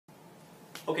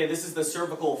Okay, this is the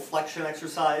cervical flexion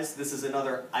exercise. This is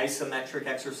another isometric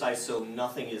exercise, so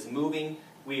nothing is moving.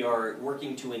 We are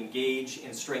working to engage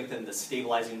and strengthen the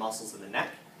stabilizing muscles in the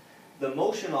neck. The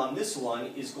motion on this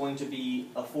one is going to be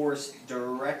a force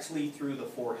directly through the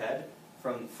forehead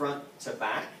from front to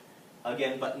back.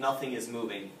 Again, but nothing is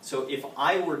moving. So if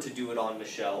I were to do it on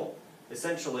Michelle,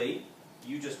 essentially,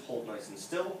 you just hold nice and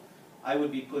still. I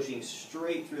would be pushing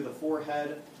straight through the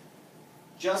forehead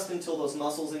just until those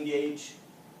muscles engage,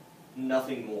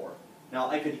 nothing more. Now,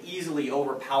 I could easily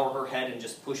overpower her head and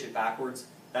just push it backwards.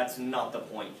 That's not the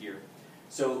point here.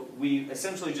 So we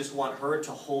essentially just want her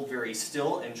to hold very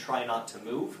still and try not to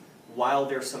move while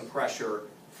there's some pressure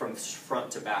from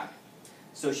front to back.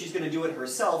 So she's going to do it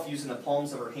herself using the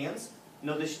palms of her hands.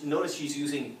 Notice she's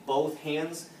using both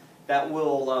hands. That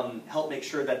will help make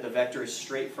sure that the vector is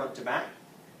straight front to back.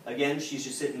 Again, she's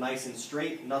just sitting nice and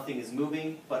straight, nothing is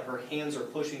moving, but her hands are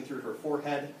pushing through her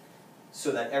forehead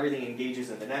so that everything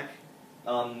engages in the neck,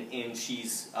 and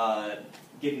she's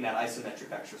getting that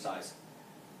isometric exercise.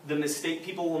 The mistake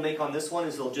people will make on this one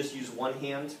is they'll just use one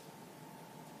hand.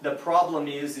 The problem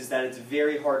is that it's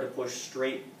very hard to push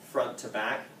straight front to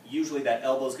back. Usually that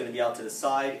elbow is going to be out to the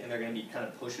side, and they're going to be kind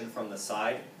of pushing from the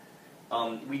side.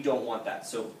 We don't want that.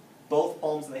 So both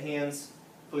palms of the hands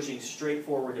pushing straight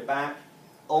forward to back.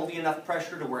 Only enough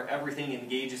pressure to where everything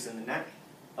engages in the neck.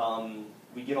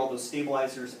 We get all those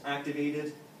stabilizers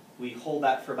activated. We hold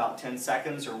that for about 10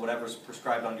 seconds or whatever's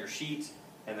prescribed on your sheet,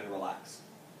 and then relax.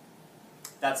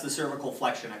 That's the cervical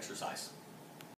flexion exercise.